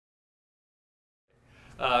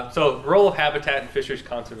So role of habitat in fisheries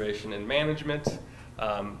conservation and management.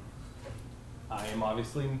 I am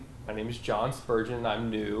obviously, my name is John Spurgeon, I'm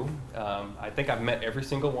new. I think I've met every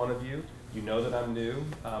single one of you. You know that I'm new.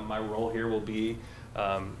 My role here will be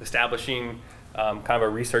establishing kind of a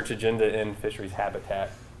research agenda in fisheries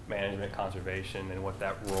habitat management, conservation, and what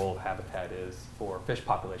that role of habitat is for fish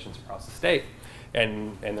populations across the state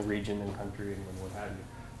and the region and country and what have you.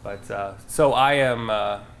 But so I am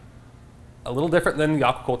a little different than the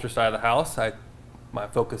aquaculture side of the house. My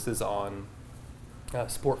focus is on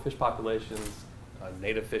sport fish populations,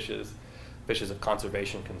 native fishes, fishes of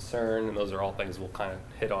conservation concern, and those are all things we'll kind of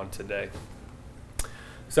hit on today.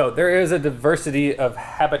 So there is a diversity of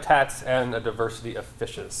habitats and a diversity of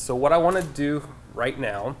fishes. So what I want to do right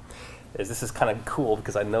now is, this is kind of cool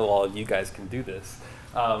because I know all of you guys can do this.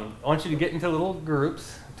 I want you to get into little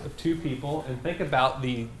groups of 2 people and think about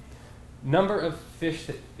the number of fish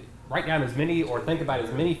that, write down as many or think about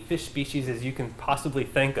as many fish species as you can possibly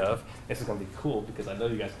think of. This is going to be cool because I know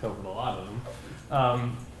you guys come up with a lot of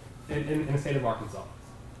them in the state of Arkansas.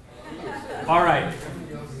 All right.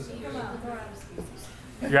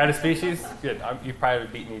 You're out of species? Good. You probably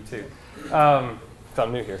beat me too. So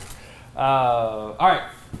I'm new here. All right.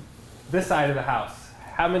 This side of the house.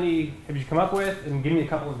 How many have you come up with? And give me a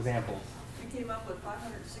couple of examples. We came up with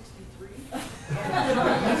 563.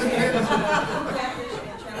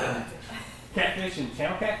 Catfish and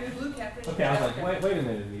channel catfish? Blue catfish. Okay, I was like, wait a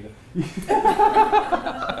minute, Anita.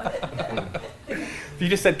 If you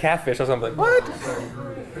just said catfish, I was like, what?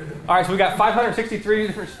 All right, so we got 563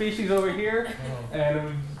 different species over here,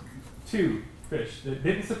 and 2 fish. That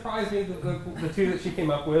didn't surprise me, the 2 that she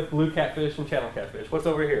came up with, blue catfish and channel catfish. What's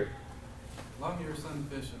over here? Long-eared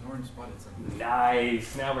sunfish and orange spotted sunfish.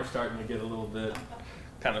 Nice. Now we're starting to get a little bit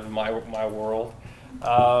kind of my world.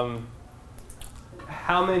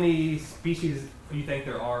 How many species do you think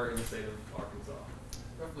there are in the state of Arkansas?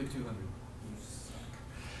 Roughly 200.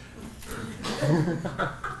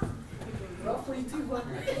 Roughly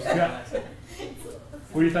 200. Yeah.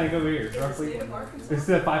 What do you think over here? Roughly? It's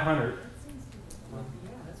 500.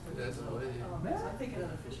 That's a way. I'm thinking of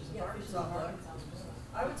the fishes of Arkansas.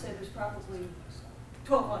 I would say there's probably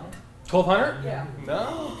 1,200. 1,200? Yeah.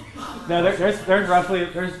 No. No, there's roughly,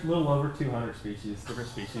 there's a little over 200 species, different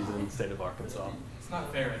species in the state of Arkansas. It's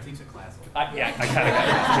not fair. I teach a class. Yeah, I kind of got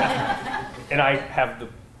it. Yeah. And I have the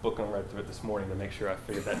book and read through it this morning to make sure I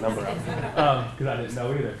figured that number out, because I didn't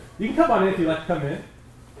know either. You can come on in if you'd like to come in.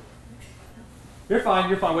 You're fine.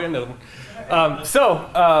 Wait another one.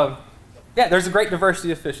 Yeah, there's a great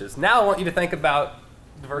diversity of fishes. Now I want you to think about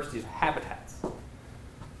diversity of habitats.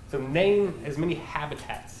 So name as many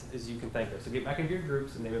habitats as you can think of. So get back into your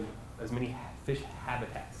groups and name as many fish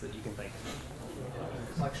habitats that you can think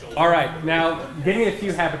of. All right, now give me a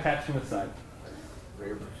few habitats from the side.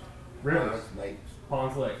 Rivers. Lakes.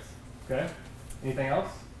 Ponds, lakes. Okay. Anything else?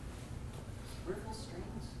 Riffle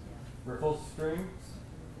streams. Riffle streams.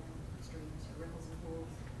 Streams, riffles and pools.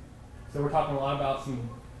 So we're talking a lot about some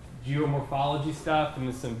geomorphology stuff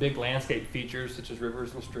and some big landscape features such as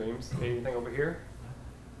rivers and streams. Anything over here?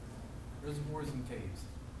 Reservoirs and caves.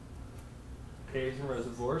 Caves and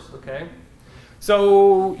reservoirs, okay.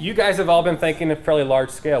 So you guys have all been thinking of fairly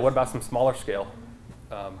large scale. What about some smaller scale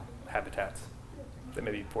habitats that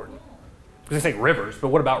may be important? I was going to say rivers, but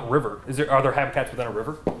what about river? Are there habitats within a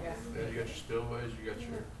river? Yeah, you got your spillways, you got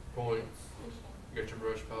your points, you got your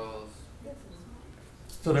brush piles.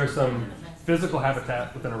 So there's some physical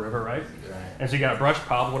habitat within a river, right? Yeah. And so you got a brush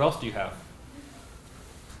pile. What else do you have?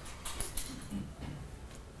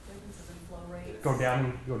 Go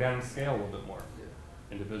down in scale a little bit more. Yeah.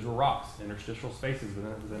 Individual rocks, interstitial spaces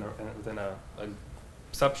within a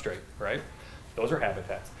substrate, right? Those are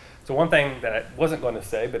habitats. So one thing that I wasn't going to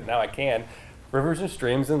say, but now I can, rivers and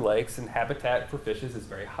streams and lakes and habitat for fishes is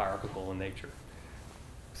very hierarchical in nature.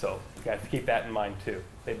 So you got to keep that in mind too.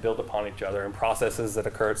 They build upon each other, and processes that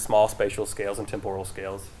occur at small spatial scales and temporal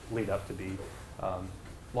scales lead up to be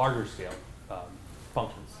larger scale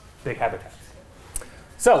functions, big habitats.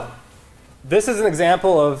 So this is an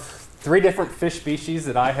example of 3 different fish species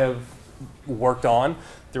that I have worked on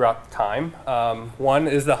throughout time. One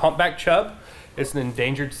is the humpback chub. It's an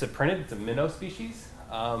endangered cyprinid. It's a minnow species.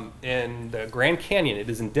 In the Grand Canyon, it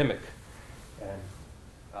is endemic. And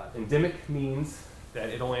endemic means that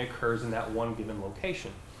it only occurs in that one given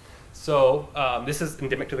location. So this is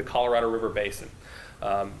endemic to the Colorado River Basin.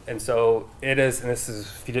 And so it is, and this is,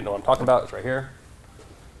 if you didn't know what I'm talking about, it's right here.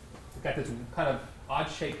 We've got this kind of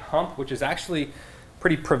odd-shaped hump, which is actually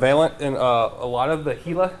pretty prevalent in a lot of the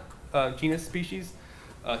Gila genus species,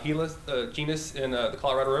 Gila genus in the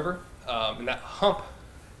Colorado River. And that hump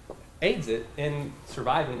aids it in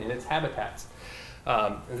surviving in its habitats.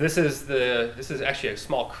 This is actually a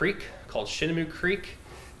small creek called Shinnemoo Creek.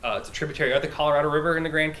 It's a tributary of the Colorado River in the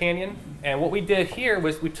Grand Canyon. And what we did here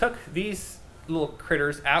was we took these little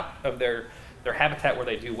critters out of their habitat where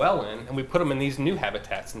they do well in, and we put them in these new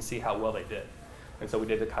habitats and see how well they did. And so we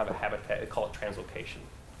did the kind of a habitat, they call it translocation.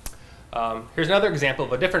 Here's another example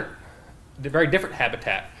of a very different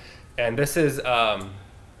habitat. And this is the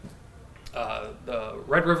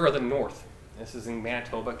Red River of the North. This is in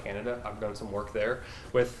Manitoba, Canada. I've done some work there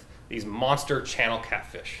with these monster channel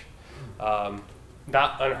catfish.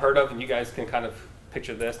 Not unheard of, and you guys can kind of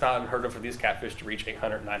picture this, not unheard of for these catfish to reach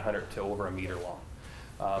 800, 900 to over a meter long.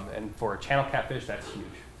 And for a channel catfish, that's huge,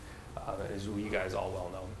 as you guys all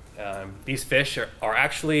well know. These fish are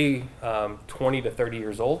actually 20 to 30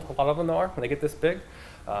 years old, a lot of them are, when they get this big.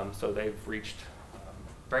 So they've reached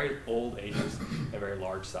very old ages and very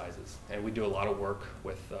large sizes. And we do a lot of work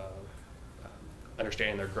with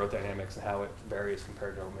understanding their growth dynamics and how it varies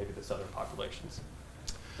compared to maybe the southern populations.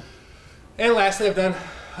 And lastly, I've done,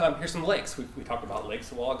 here's some lakes. We talked about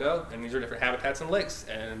lakes a while ago, and these are different habitats in lakes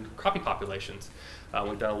and crappie populations.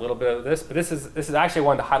 We've done a little bit of this, but this is actually, I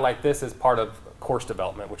wanted to highlight this as part of course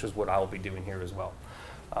development, which is what I will be doing here as well.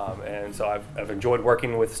 And so I've enjoyed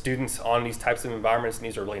working with students on these types of environments, and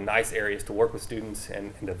these are really nice areas to work with students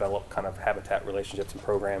and develop kind of habitat relationships and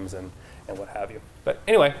programs and what have you. But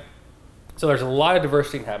anyway, so there's a lot of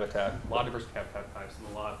diversity in habitat, a lot of diversity in habitat types, and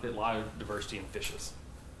a lot of diversity in fishes.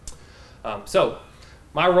 So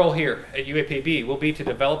my role here at UAPB will be to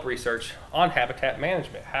develop research on habitat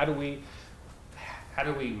management. How do we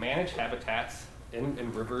manage habitats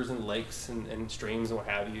in rivers and lakes and streams and what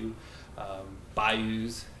have you,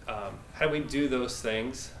 bayous? How do we do those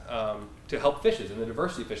things to help fishes and the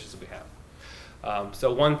diversity of fishes that we have?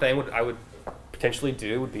 So one thing I would potentially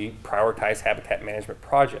do would be prioritize habitat management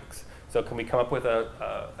projects. So can we come up with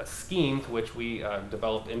a scheme to which we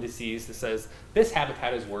develop indices that says this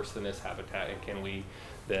habitat is worse than this habitat, and can we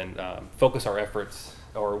then focus our efforts,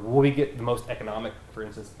 or will we get the most economic, for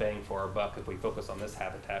instance, bang for our buck if we focus on this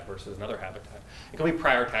habitat versus another habitat? And can we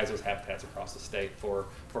prioritize those habitats across the state for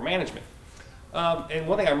management? And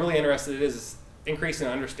one thing I'm really interested in is increasing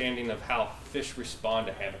understanding of how fish respond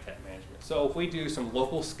to habitat management. So if we do some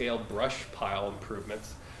local scale brush pile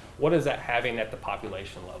improvements, what is that having at the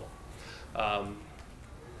population level?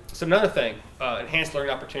 So another thing, enhanced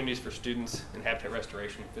learning opportunities for students in habitat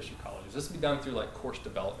restoration and fishing colleges. This will be done through like course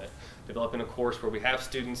development, developing a course where we have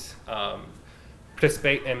students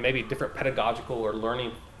participate in maybe different pedagogical or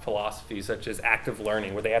learning philosophies, such as active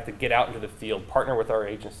learning, where they have to get out into the field, partner with our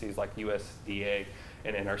agencies like USDA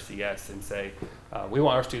and NRCS, and say, we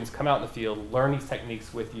want our students to come out in the field, learn these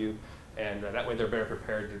techniques with you, and that way they're better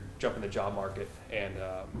prepared to jump in the job market and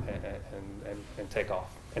take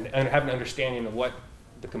off. And have an understanding of what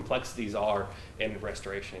the complexities are in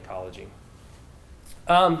restoration ecology.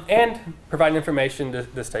 And provide information to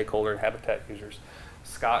the stakeholder and habitat users.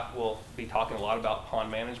 Scott will be talking a lot about pond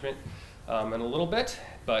management in a little bit,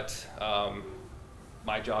 but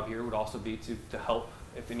my job here would also be to help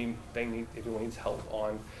if anyone needs help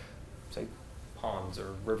on, say, ponds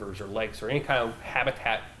or rivers or lakes or any kind of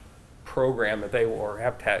habitat program that or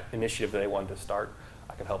habitat initiative that they wanted to start.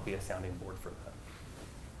 I can help be a sounding board for that.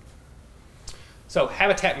 So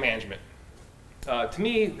habitat management. To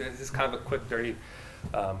me, this is kind of a quick, dirty,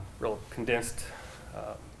 real condensed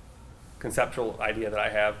conceptual idea that I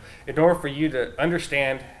have. In order for you to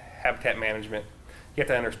understand habitat management, you have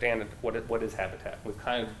to understand what is habitat. We've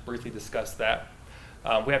kind of briefly discussed that.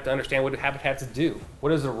 We have to understand what do habitats do.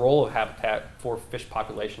 What is the role of habitat for fish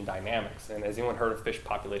population dynamics? And has anyone heard of fish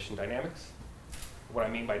population dynamics? What I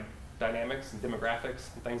mean by dynamics and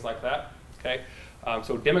demographics and things like that. Okay,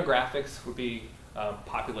 so demographics would be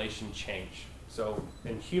population change. So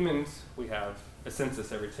in humans, we have a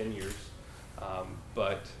census every 10 years,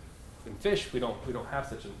 but in fish, we don't have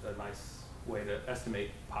such a nice way to estimate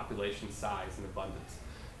population size and abundance.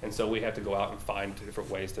 And so we have to go out and find different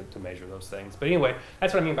ways to measure those things. But anyway,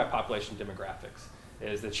 that's what I mean by population demographics,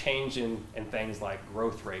 is the change in things like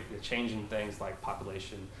growth rate, the change in things like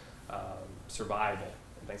population survival,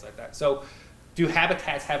 and things like that. So do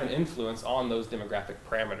habitats have an influence on those demographic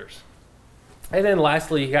parameters? And then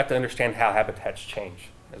lastly, you have to understand how habitats change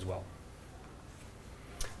as well.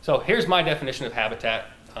 So here's my definition of habitat.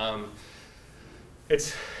 And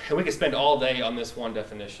we could spend all day on this one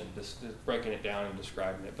definition, just breaking it down and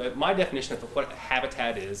describing it. But my definition of what a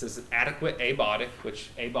habitat is an adequate abiotic,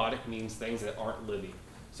 which abiotic means things that aren't living.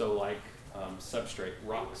 So like substrate,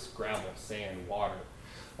 rocks, gravel, sand, water,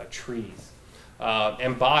 trees.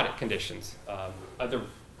 Embodic conditions, other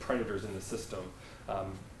predators in the system,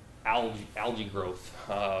 algae growth,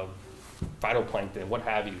 phytoplankton, what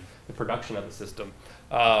have you, the production of the system,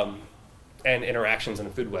 and interactions in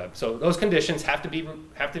the food web. So those conditions have to be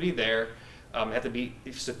there, have to be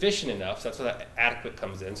sufficient enough. So that's where that adequate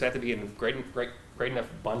comes in. So they have to be in great enough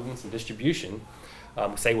abundance and distribution,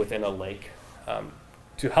 say within a lake,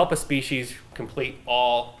 to help a species complete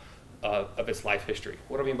all of its life history.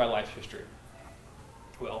 What do I mean by life history?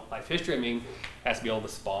 Well, life history, I mean, has to be able to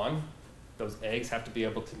spawn. Those eggs have to be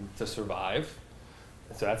able to survive.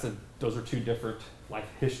 So those are two different life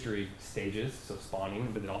history stages. So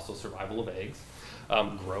spawning, but then also survival of eggs.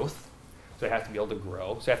 Growth, so they have to be able to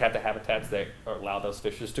grow. So you have to have habitats that allow those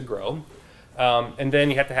fishes to grow. And then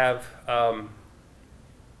you have to have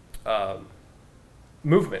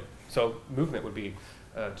movement. So movement would be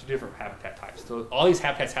two different habitat types. So all these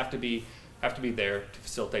habitats have to be there to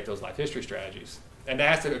facilitate those life history strategies. And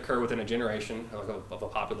that has to occur within a generation of a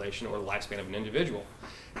population or the lifespan of an individual.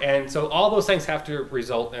 And so all those things have to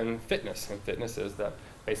result in fitness. And fitness is that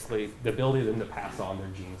basically the ability of them to pass on their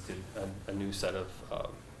genes to a new set of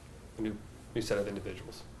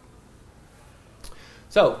individuals.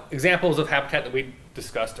 So examples of habitat that we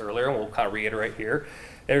discussed earlier, and we'll kind of reiterate here.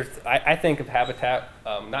 I think of habitat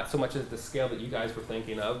not so much as the scale that you guys were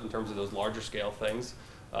thinking of in terms of those larger scale things,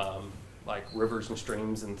 like rivers and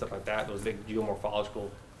streams and stuff like that, those big geomorphological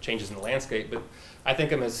changes in the landscape, but I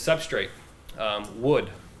think of them as substrate, wood,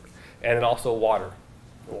 and then also water.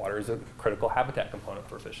 Water is a critical habitat component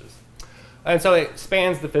for fishes. And so it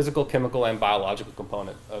spans the physical, chemical, and biological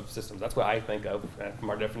component of systems. That's what I think of, and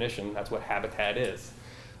from our definition, that's what habitat is.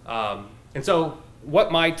 And so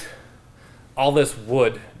what might all this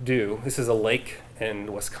wood do? This is a lake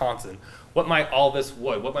in Wisconsin. What might all this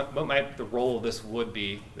wood, what might the role of this wood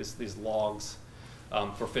be, these logs,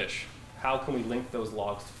 for fish? How can we link those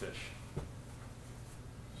logs to fish?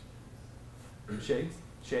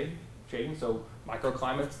 Shading, so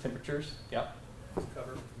microclimates, temperatures, yep.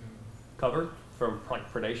 Cover from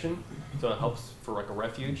predation, so it helps for like a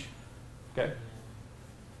refuge, okay?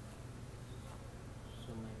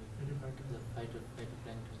 So maybe the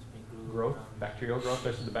phytoplanktons may Growth, bacterial growth,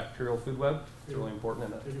 especially the bacterial food web. It's really important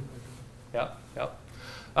in it. Yep.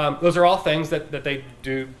 Those are all things that they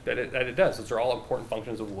do, that it does. Those are all important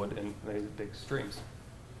functions of wood in these big streams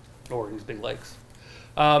or these big lakes.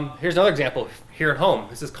 Here's another example here at home.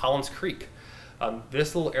 This is Collins Creek.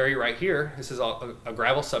 This little area right here, this is a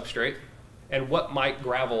gravel substrate. And what might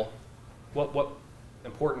gravel, what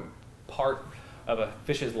important part of a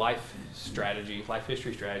fish's life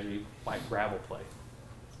history strategy, might gravel play?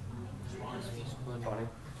 Spawning.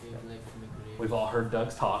 We've all heard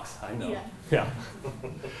Doug's talks, I know. Yeah.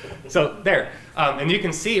 So there, and you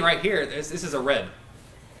can see right here, this is a red.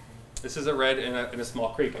 This is a red in a small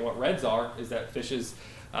creek. And what reds are is that fishes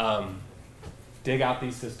dig out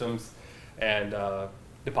these systems and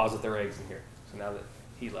deposit their eggs in here. So now that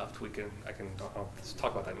he left, I don't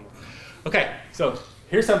talk about that anymore. Okay, so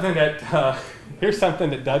here's something that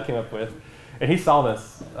Doug came up with, and he saw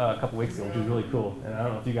this a couple weeks ago, which is really cool. And I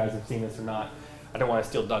don't know if you guys have seen this or not. I don't want to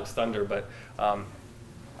steal Doug's thunder, but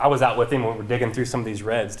I was out with him when we were digging through some of these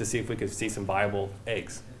reds to see if we could see some viable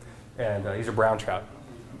eggs. And these are brown trout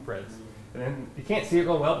reds. And then you can't see it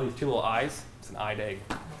real well, but these two little eyes, it's an eyed egg.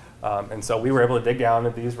 And so we were able to dig down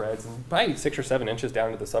into these reds, and probably 6 or 7 inches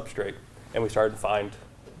down into the substrate, and we started to find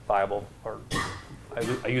viable, or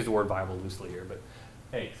I use the word viable loosely here, but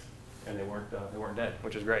eggs, and they weren't dead,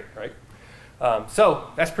 which is great, right? So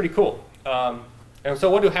that's pretty cool. And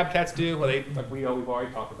so what do habitats do? Well, we've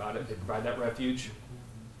already talked about it. They provide that refuge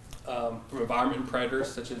from environment and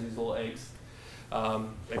predators, such as these little eggs.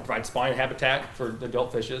 They provide spawning habitat for the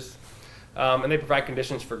adult fishes, and they provide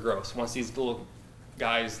conditions for growth. Once these little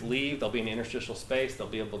guys leave, they'll be in the interstitial space. They'll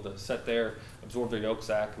be able to sit there, absorb their yolk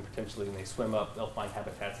sac, and potentially when they swim up, they'll find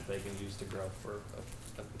habitats that they can use to grow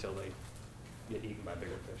until they get eaten by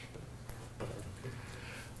bigger fish.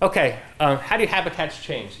 Okay, how do habitats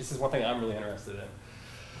change? This is one thing I'm really interested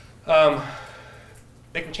in.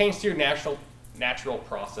 They can change through natural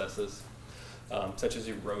processes, such as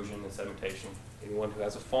erosion and sedimentation. Anyone who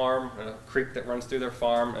has a farm, a creek that runs through their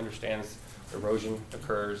farm, understands erosion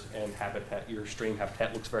occurs, and your stream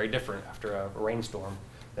habitat looks very different after a rainstorm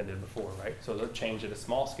than it did before, right? So they'll change at a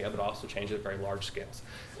small scale, but also change at very large scales.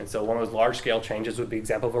 And so one of those large scale changes would be an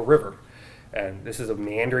example of a river. And this is a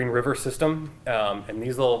meandering river system, and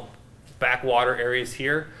these little backwater areas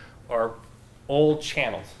here are old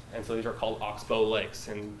channels, and so these are called oxbow lakes.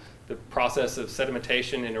 And the process of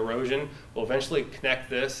sedimentation and erosion will eventually connect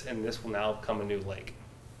this, and this will now become a new lake,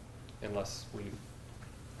 unless we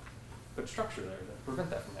put structure there to prevent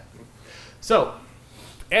that from happening. So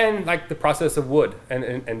and like the process of wood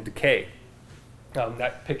and decay.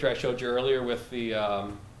 That picture I showed you earlier with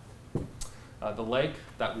the lake,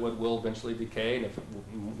 that wood will eventually decay, and if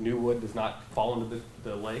new wood does not fall into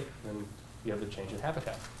the lake, then you have the change in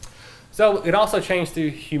habitat. So it also changed through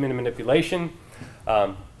human manipulation.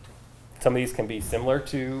 Some of these can be similar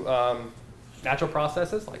to natural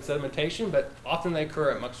processes like sedimentation, but often they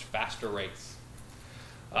occur at much faster rates.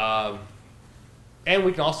 And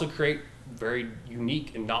we can also create very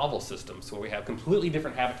unique and novel systems where we have completely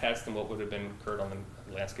different habitats than what would have been occurred on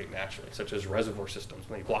the landscape naturally, such as reservoir systems.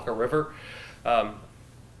 When you block a river,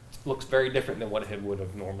 looks very different than what it would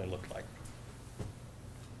have normally looked like.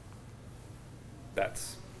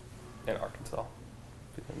 That's in Arkansas.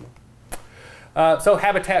 So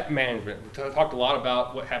habitat management. We talked a lot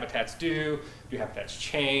about what habitats do habitats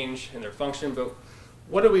change in their function, but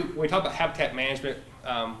when we talk about habitat management,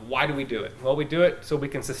 why do we do it? Well, we do it so we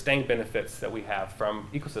can sustain benefits that we have from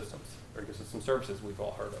ecosystems or ecosystem services we've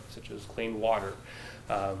all heard of, such as clean water,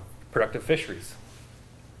 productive fisheries.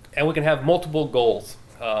 And we can have multiple goals,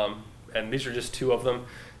 and these are just two of them.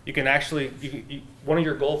 You can actually, one of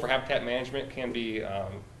your goals for habitat management can be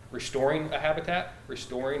restoring a habitat,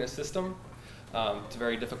 restoring a system. It's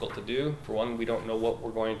very difficult to do. For one, we don't know what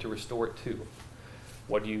we're going to restore it to.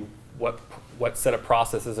 What set of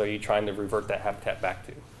processes are you trying to revert that habitat back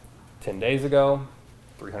to? 10 days ago,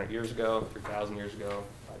 300 years ago, 3,000 years ago,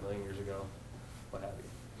 5 million years ago, what have you.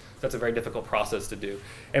 So that's a very difficult process to do.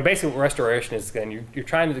 And basically what restoration is, again, you're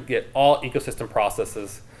trying to get all ecosystem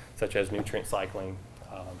processes, such as nutrient cycling,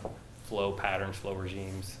 flow patterns, flow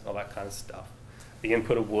regimes, all that kind of stuff. The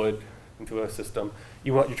input of wood into a system.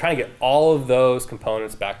 You're trying to get all of those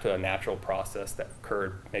components back to a natural process that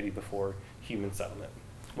occurred maybe before human settlement,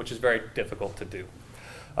 which is very difficult to do.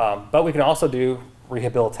 But we can also do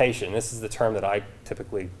rehabilitation. This is the term that I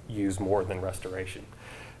typically use more than restoration.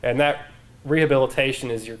 And that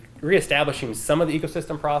rehabilitation is you're reestablishing some of the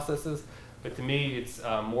ecosystem processes, but to me it's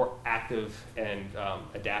more active and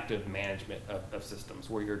adaptive management of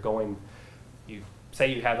systems where you say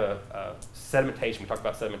you have a sedimentation, we talked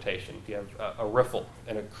about sedimentation. If you have a riffle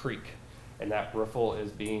in a creek and that riffle is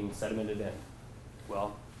being sedimented in,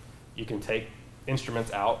 well, you can take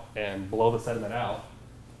instruments out and blow the sediment out,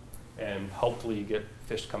 and hopefully you get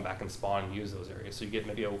fish to come back and spawn and use those areas. So you get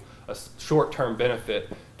maybe a short-term benefit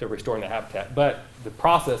to restoring the habitat. But the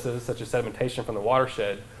processes, such as sedimentation from the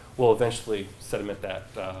watershed, will eventually sediment that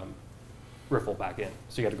riffle back in.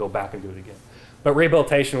 So you have to go back and do it again. But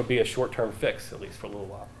rehabilitation would be a short-term fix, at least for a little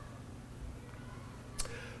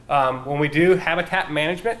while. When we do habitat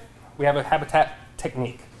management, we have a habitat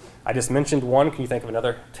technique. I just mentioned one. Can you think of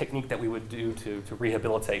another technique that we would do to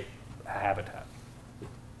rehabilitate a habitat?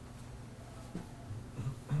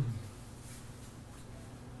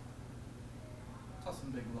 Toss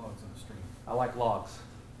some big logs in the stream. I like logs.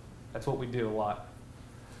 That's what we do a lot.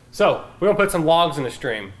 So we're going to put some logs in the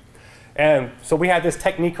stream. And so we have this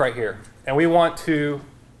technique right here. And we want to,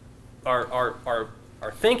 our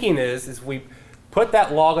thinking is we put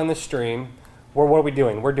that log in the stream. What are we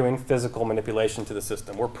doing? We're doing physical manipulation to the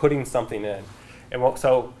system. We're putting something in. And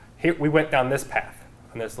so here we went down this path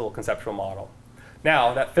on this little conceptual model.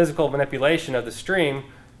 Now, that physical manipulation of the stream,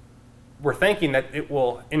 we're thinking that it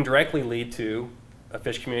will indirectly lead to a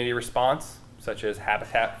fish community response, such as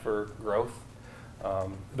habitat for growth.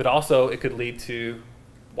 But also, it could lead to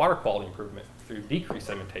water quality improvement through decreased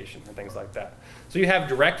sedimentation and things like that. So you have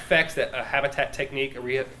direct effects that a habitat technique,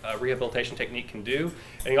 a rehabilitation technique can do,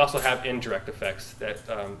 and you also have indirect effects that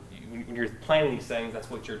when you're planning these things, that's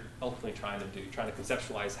what you're ultimately trying to do. You're trying to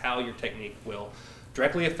conceptualize how your technique will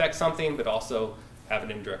directly affect something, but also have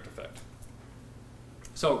an indirect effect.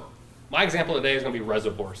 So my example today is going to be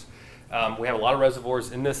reservoirs. We have a lot of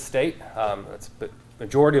reservoirs in this state. That's the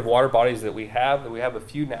majority of water bodies that we have. We have a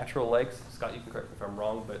few natural lakes. Scott, you can correct me if I'm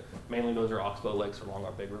wrong, but mainly those are oxbow lakes along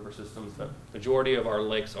our big river systems. The majority of our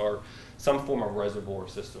lakes are some form of reservoir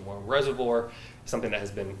system. Well, a reservoir is something that has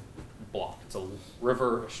been blocked. It's a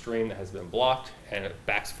river, a stream that has been blocked, and it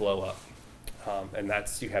backs flow up. And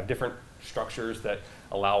that's, you have different structures that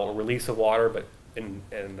allow a release of water, but in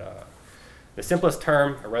the simplest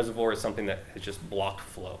term, a reservoir is something that has just blocked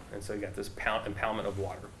flow. And so you got this impoundment of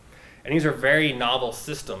water. And these are very novel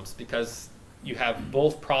systems because you have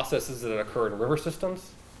both processes that occur in river systems,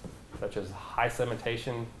 such as high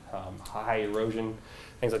sedimentation, high erosion,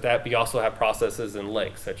 things like that. But you also have processes in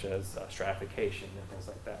lakes, such as stratification and things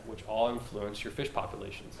like that, which all influence your fish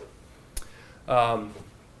populations. And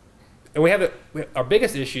our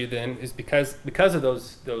biggest issue then is because of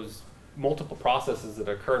those multiple processes that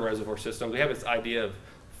occur in reservoir systems, we have this idea of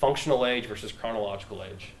functional age versus chronological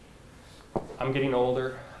age. I'm getting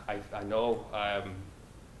older. I know I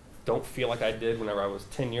don't feel like I did whenever I was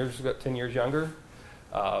 10 years younger.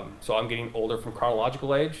 So I'm getting older from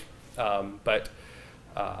chronological age. But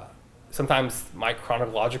sometimes my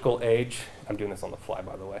chronological age, I'm doing this on the fly,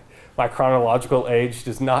 by the way, my chronological age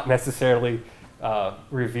does not necessarily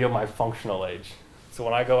reveal my functional age. So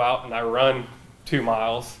when I go out and I run 2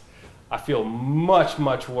 miles, I feel much,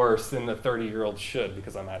 much worse than the 30-year-old should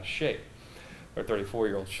because I'm out of shape, or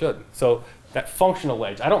 34-year-old should. So that functional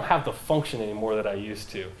age, I don't have the function anymore that I used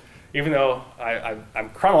to. Even though I'm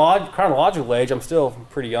chronological age, I'm still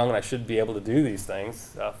pretty young and I should be able to do these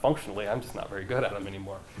things. Functionally, I'm just not very good at them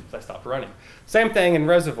anymore because I stopped running. Same thing in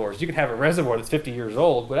reservoirs. You can have a reservoir that's 50 years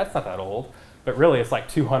old, but that's not that old. But really, it's like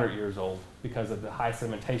 200 years old because of the high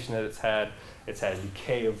sedimentation that it's had. It's had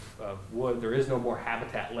decay of wood. There is no more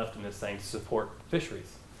habitat left in this thing to support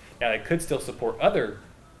fisheries. Now, it could still support other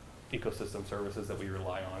ecosystem services that we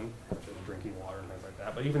rely on, such as drinking water and things like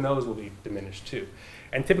that, but even those will be diminished too.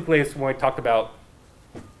 And typically, it's when we talked about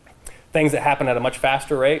things that happen at a much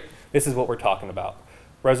faster rate, this is what we're talking about.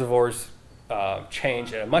 Reservoirs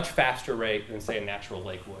change at a much faster rate than, say, a natural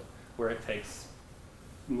lake would, where it takes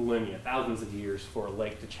millennia, thousands of years for a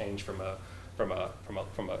lake to change from a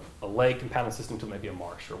lake impounded system to maybe a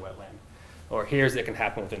marsh or wetland. Or here's it can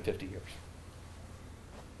happen within 50 years.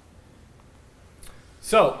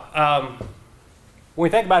 So when we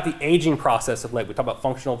think about the aging process of lake, we talk about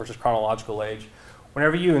functional versus chronological age.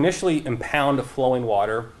 Whenever you initially impound a flowing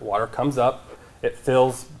water, water comes up, it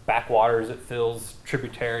fills backwaters, it fills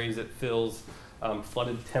tributaries, it fills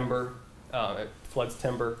flooded timber, it floods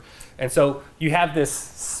timber. And so you have this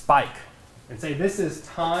spike. And say this is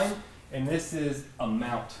time and this is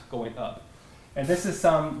amount going up. And this is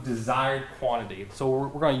some desired quantity. So we're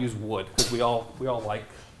going to use wood because we all like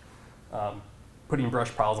putting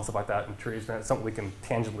brush piles and stuff like that in trees. And it's something we can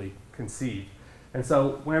tangibly conceive. And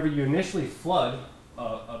so whenever you initially flood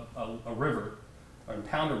a river or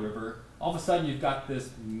impound a river, all of a sudden you've got this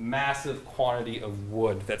massive quantity of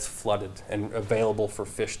wood that's flooded and available for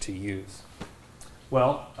fish to use.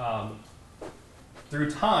 Well,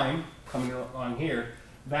 through time, coming on here,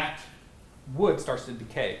 that wood starts to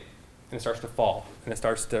decay, and it starts to fall, and it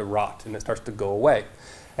starts to rot, and it starts to go away.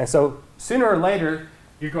 And so sooner or later,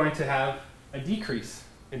 you're going to have a decrease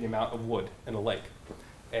in the amount of wood in a lake.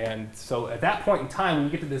 And so at that point in time, when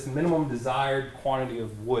you get to this minimum desired quantity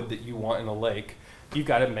of wood that you want in a lake, you've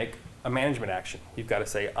got to make a management action. You've got to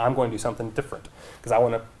say, I'm going to do something different because I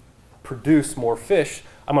want to produce more fish.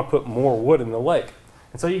 I'm going to put more wood in the lake.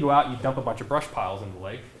 And so you go out and you dump a bunch of brush piles in the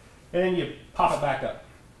lake, and then you pop it back up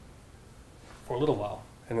for a little while.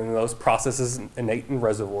 And then those processes innate in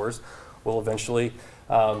reservoirs will eventually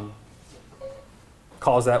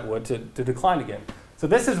cause that wood to decline again. So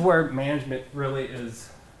this is where management really is,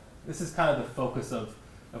 this is kind of the focus of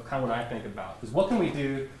kind of what I think about. Is what can we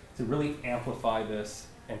do to really amplify this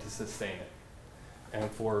and to sustain it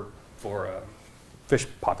and for fish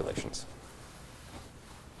populations.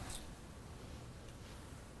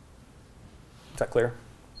 Is that clear?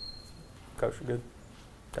 Coach, you good?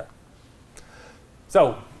 Okay.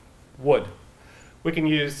 So, wood. We can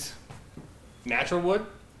use natural wood,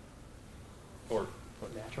 or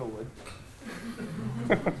natural wood.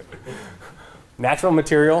 Natural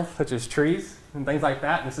material, such as trees and things like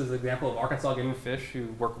that. This is an example of Arkansas game and fish who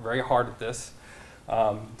work very hard at this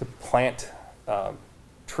to plant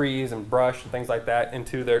trees and brush and things like that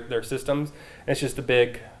into their systems. And it's just a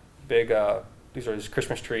big, these are just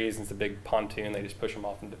Christmas trees, and it's a big pontoon. They just push them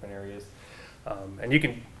off in different areas. And you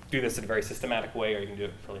can do this in a very systematic way, or you can do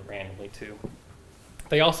it fairly randomly too.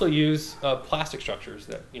 They also use plastic structures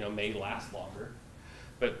that may last longer.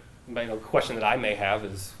 But the question that I may have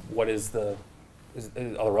is, what are the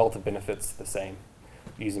relative benefits the same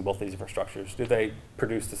using both these different structures? Do they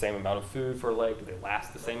produce the same amount of food for a lake? Do they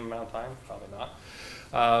last the same amount of time? Probably not.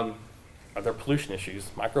 Are there pollution issues?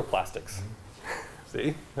 Microplastics.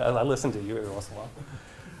 See, I listen to you every once in a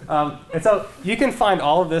while. And so you can find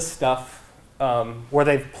all of this stuff where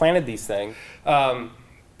they've planted these things.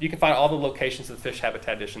 You can find all the locations of fish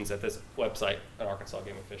habitat additions at this website at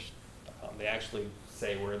ArkansasGameandFish.com. They actually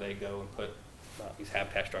say where they go and put these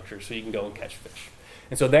habitat structures so you can go and catch fish.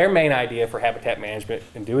 And so their main idea for habitat management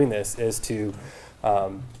in doing this is to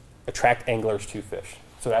attract anglers to fish.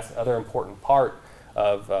 So that's the other important part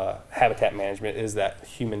of habitat management, is that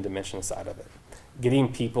human dimension side of it.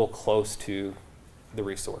 Getting people close to the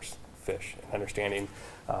resource, fish, and understanding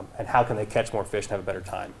and how can they catch more fish and have a better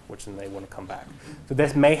time, which then they want to come back. So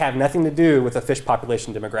this may have nothing to do with a fish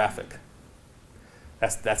population demographic.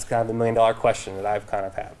 That's kind of the $1 million question that I've kind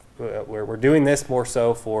of had. We're doing this more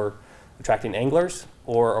so for attracting anglers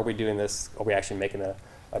or are we doing this, are we actually making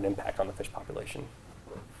an impact on the fish population?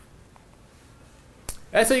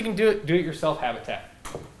 And so you can do it yourself habitat.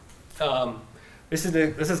 This is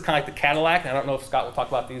kind of like the Cadillac. I don't know if Scott will talk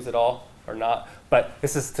about these at all or not, but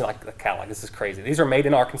this is like the Cadillac. This is crazy. These are made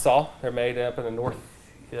in Arkansas. They're made up in the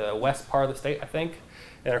northwest part of the state, I think,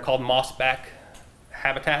 and they're called mossback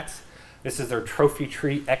habitats. This is their Trophy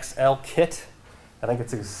Tree XL kit. I think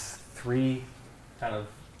it's these 3 kind of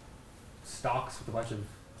stalks with a bunch of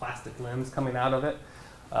plastic limbs coming out of it.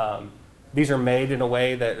 These are made in a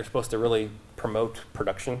way that they're supposed to really promote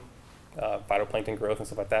production, phytoplankton growth and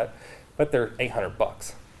stuff like that, but they're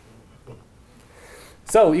 $800.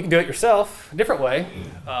 So you can do it yourself a different way.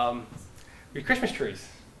 Your Christmas trees.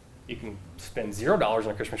 You can spend $0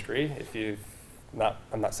 on a Christmas tree if you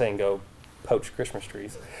I'm not saying go poach Christmas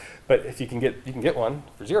trees, but if you can get one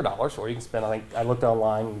for $0, or you can spend, I looked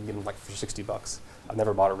online, you can get them like for $60. I've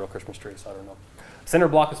never bought a real Christmas tree, so I don't know. Cinder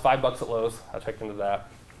block is $5 at Lowe's. I checked into that.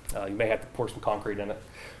 You may have to pour some concrete in it.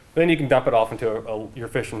 But then you can dump it off into your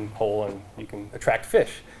fishing hole, and you can attract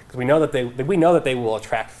fish. Because we know that they will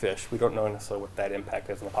attract fish. We don't know necessarily what that impact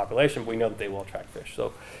is on the population, but we know that they will attract fish.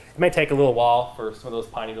 So it may take a little while for some of those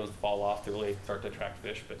pine needles to fall off to really start to attract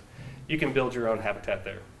fish, but you can build your own habitat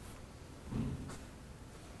there.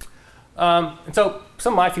 And so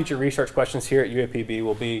some of my future research questions here at UAPB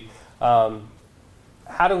will be,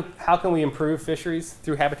 how can we improve fisheries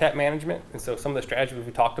through habitat management? And so some of the strategies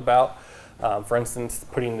we talked about, for instance,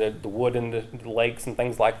 putting the wood into the lakes and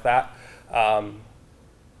things like that.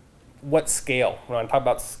 What scale? When I talk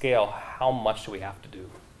about scale, how much do we have to do?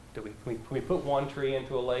 Can we put one tree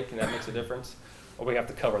into a lake and that makes a difference? Or we have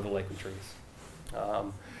to cover the lake with trees?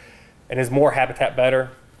 And is more habitat better?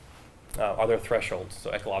 Are there thresholds?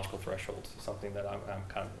 So ecological thresholds is something that I'm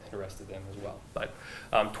kind of interested in as well. But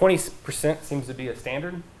 20% seems to be a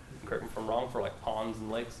standard. Correct me if I'm wrong, for like ponds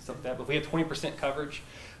and lakes and stuff like that. But if we have 20% coverage,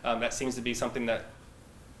 that seems to be something that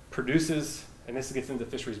produces, and this gets into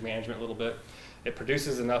fisheries management a little bit, it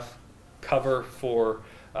produces enough cover for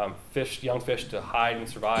young fish to hide and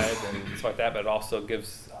survive and stuff like that, but it also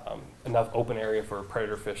gives enough open area for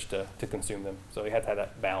predator fish to consume them. So we have to have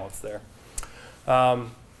that balance there. I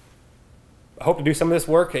hope to do some of this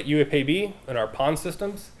work at UAPB in our pond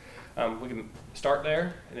systems. We can start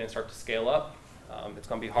there and then start to scale up. It's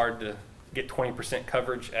going to be hard to get 20%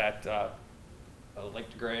 coverage at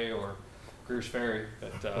Lake DeGray or Greer's Ferry,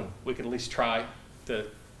 but we can at least try to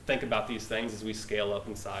think about these things as we scale up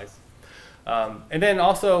in size. And then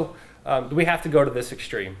also, we have to go to this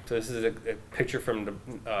extreme. So this is a picture from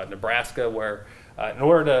Nebraska where in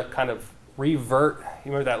order to kind of revert,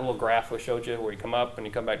 you remember that little graph I showed you where you come up and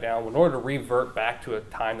you come back down? In order to revert back to a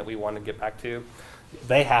time that we want to get back to,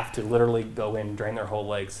 they have to literally go in, drain their whole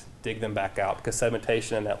lakes, dig them back out, because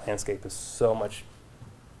sedimentation in that landscape is so much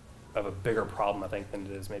of a bigger problem, I think, than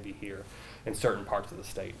it is maybe here in certain parts of the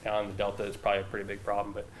state. Now in the Delta, it's probably a pretty big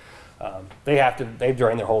problem, but they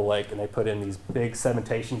drain their whole lake and they put in these big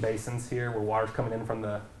sedimentation basins here where water's coming in from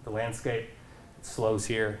the landscape. It slows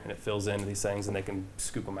here and it fills into these things and they can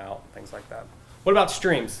scoop them out, things like that. What about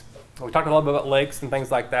streams? Well, we talked a lot about lakes and things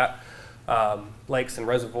like that, lakes and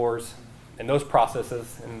reservoirs and those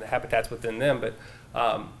processes and the habitats within them, but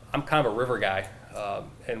I'm kind of a river guy.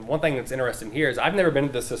 And one thing that's interesting here is I've never been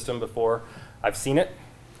to this system before. I've seen it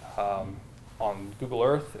on Google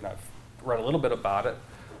Earth and I've read a little bit about it.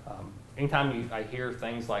 Anytime I hear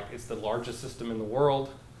things like it's the largest system in the world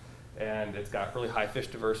and it's got really high fish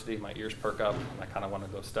diversity, my ears perk up and I kind of want to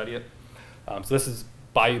go study it. So this is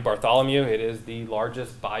Bayou Bartholomew. It is the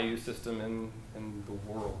largest bayou system in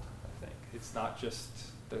the world, I think. It's not just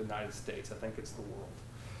the United States, I think it's the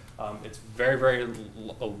world. It's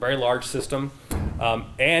a very large system,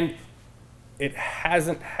 and it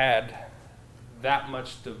hasn't had that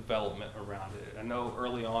much development around it. I know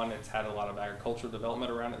early on it's had a lot of agricultural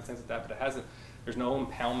development around it and things like that, but it hasn't. There's no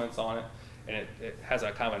impoundments on it, and it has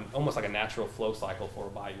a kind of almost like a natural flow cycle for a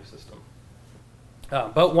bayou system.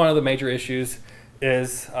 But one of the major issues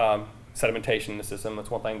is sedimentation in the system. That's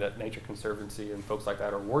one thing that Nature Conservancy and folks like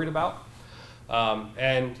that are worried about.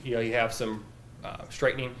 And you have some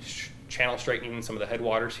channel straightening in some of the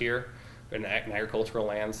headwaters here in agricultural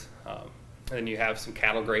lands. And then you have some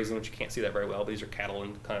cattle grazing, which you can't see that very well, but these are cattle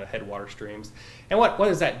in kind of headwater streams. And what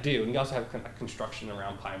does that do? And you also have construction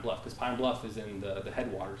around Pine Bluff, because Pine Bluff is in the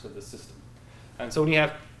headwaters of the system. And so when you have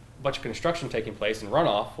a bunch of construction taking place and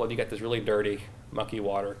runoff, well, you get this really dirty, mucky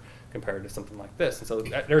water compared to something like this. And so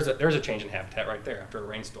there's a change in habitat right there after a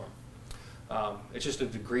rainstorm. It's just the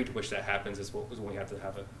degree to which that happens is when we have to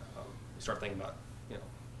have start thinking about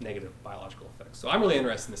negative biological effects. So I'm really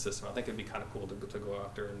interested in the system. I think it'd be kind of cool to go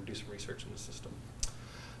out there and do some research in the system.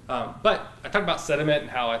 But I talked about sediment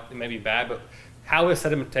and how it may be bad, but how is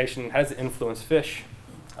sedimentation, how does it influence fish?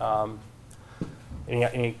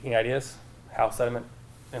 Any ideas how sediment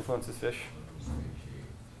influences fish?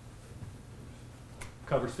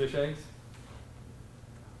 Covers fish eggs?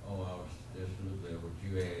 Oh, I was just looking at what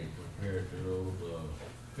you had compared to those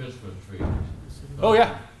Christmas trees. Oh,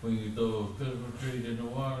 yeah. When you throw those Christmas trees in the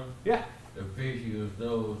water, Yeah. the fish use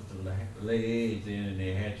those to lay eggs in and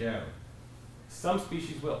they hatch out. Some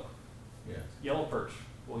species will. Yeah. Yellow perch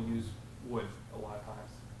will use wood a lot of times.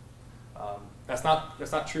 That's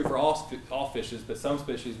not true for all fishes, but some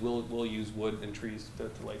species will use wood and trees to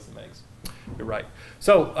lay some eggs. You're right.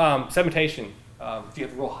 So sedimentation. If you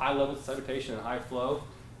have real high levels of sedimentation and high flow,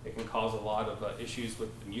 it can cause a lot of issues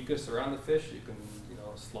with the mucus around the fish. You can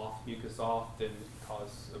slough mucus off and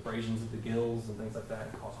cause abrasions of the gills and things like that,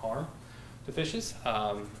 and cause harm to fishes.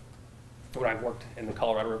 When I've worked in the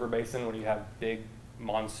Colorado River Basin, when you have big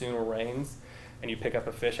monsoonal rains and you pick up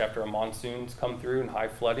a fish after a monsoon's come through and high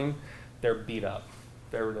flooding, they're beat up.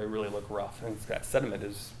 They really look rough, and that sediment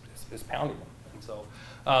is pounding them. And so,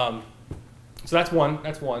 so that's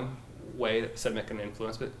one way that sediment can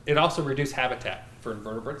influence. But it also reduces habitat for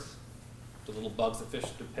invertebrates, the little bugs that fish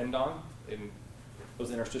depend on in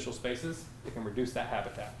those interstitial spaces. It can reduce that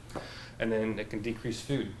habitat, and then it can decrease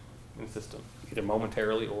food in the system, either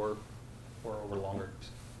momentarily or over longer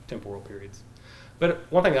temporal periods.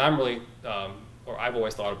 But one thing that I'm really, or I've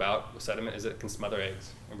always thought about with sediment is that it can smother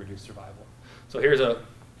eggs and reduce survival. So here's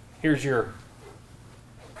your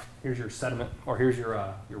sediment, or here's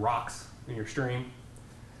your rocks in your stream,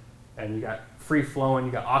 and you got free flowing,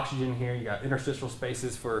 you got oxygen here, you got interstitial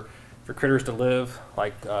spaces for critters to live,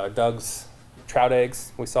 like Doug's trout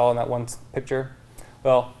eggs we saw in that one picture.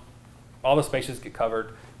 Well, all the spaces get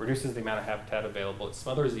covered, reduces the amount of habitat available, it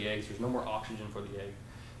smothers the eggs, there's no more oxygen for the egg,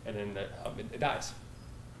 and then it dies.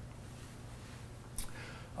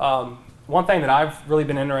 One thing that I've really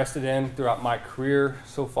been interested in throughout my career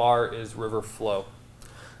so far is river flow,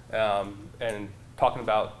 and talking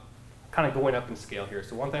about kind of going up in scale here.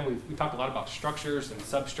 So one thing we talked a lot about structures and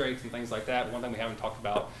substrates and things like that. One thing we haven't talked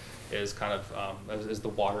about is kind of is the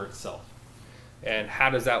water itself, and how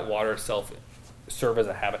does that water itself serve as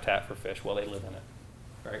a habitat for fish? Well, they live in it,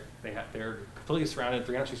 right? They're completely surrounded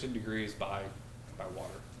 360 degrees by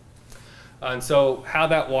water, and so how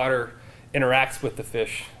that water interacts with the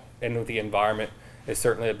fish and with the environment is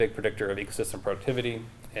certainly a big predictor of ecosystem productivity.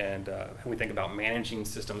 And when we think about managing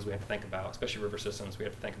systems, we have to think about, especially river systems, we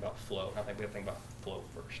have to think about flow. I think we have to think about flow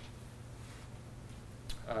first.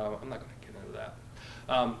 I'm not going to get into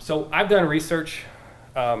that. So I've done research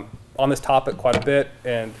on this topic quite a bit,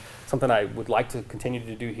 and something I would like to continue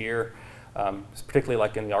to do here, particularly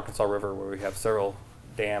like in the Arkansas River, where we have several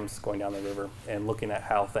dams going down the river, and looking at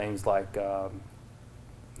how things like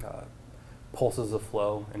pulses of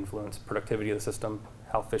flow influence productivity of the system,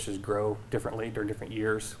 how fishes grow differently during different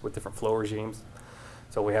years with different flow regimes.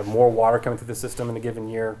 So we have more water coming through the system in a given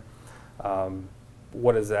year.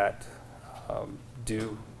 What does that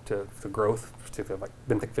do to the growth, particularly like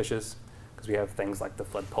benthic fishes? Because we have things like the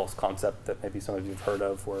flood pulse concept that maybe some of you have heard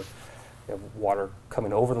of, where you have water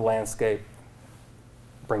coming over the landscape,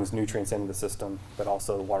 brings nutrients into the system, but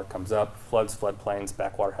also the water comes up, floods, floodplains,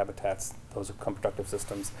 backwater habitats. Those are productive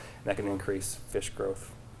systems, and that can increase fish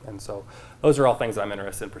growth. And so those are all things I'm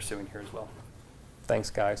interested in pursuing here as well. Thanks,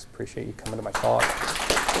 guys. Appreciate you coming to my talk.